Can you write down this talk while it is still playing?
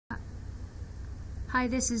Hi,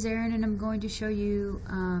 this is Erin, and I'm going to show you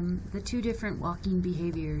the two different walking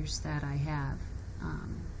behaviors that I have.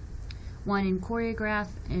 One in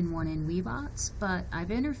Choregraphe and one in Webots, but I've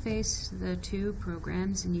interfaced the two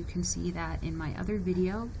programs and you can see that in my other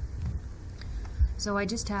video. So I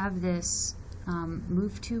just have this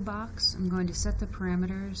move to box. I'm going to set the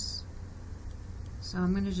parameters. So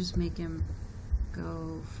I'm going to just make him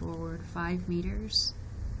go forward 5 meters.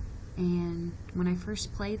 And when I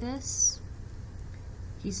first play this,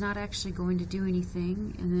 he's not actually going to do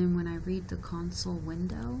anything, and then when I read the console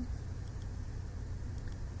window,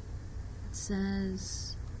 it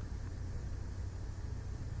says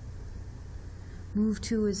move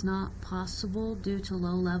to is not possible due to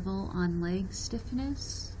low level on leg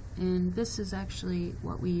stiffness, and this is actually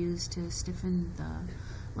what we use to stiffen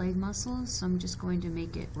the leg muscles, so I'm just going to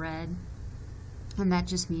make it red, and that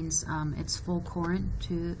just means it's full current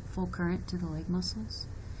to the leg muscles.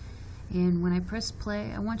 And when I press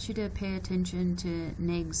play, I want you to pay attention to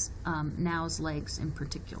NAO's legs in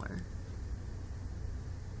particular.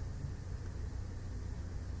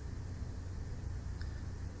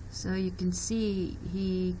 So you can see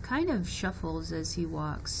he kind of shuffles as he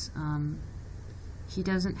walks. He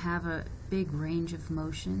doesn't have a big range of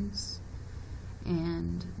motions.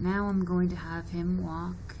 And now I'm going to have him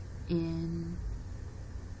walk in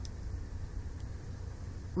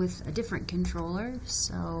with a different controller.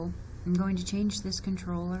 So I'm going to change this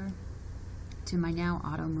controller to my NAO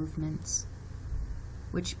auto movements,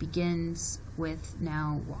 which begins with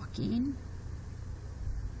NAO walking.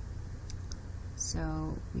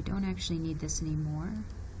 So we don't actually need this anymore.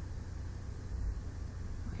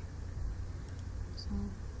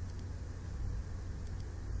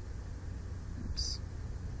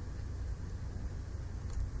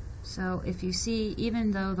 So if you see, even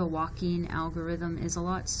though the walking algorithm is a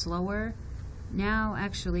lot slower, NAO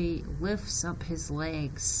actually lifts up his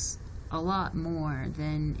legs a lot more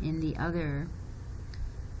than in the other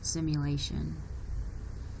simulation,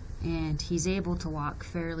 and he's able to walk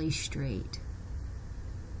fairly straight.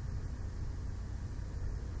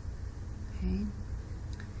 Okay,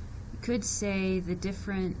 you could say the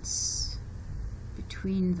difference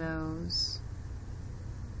between those.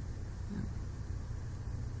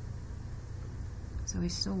 So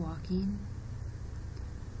he's still walking.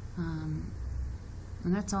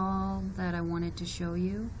 And that's all that I wanted to show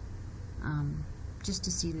you, just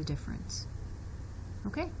to see the difference.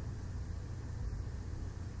 Okay.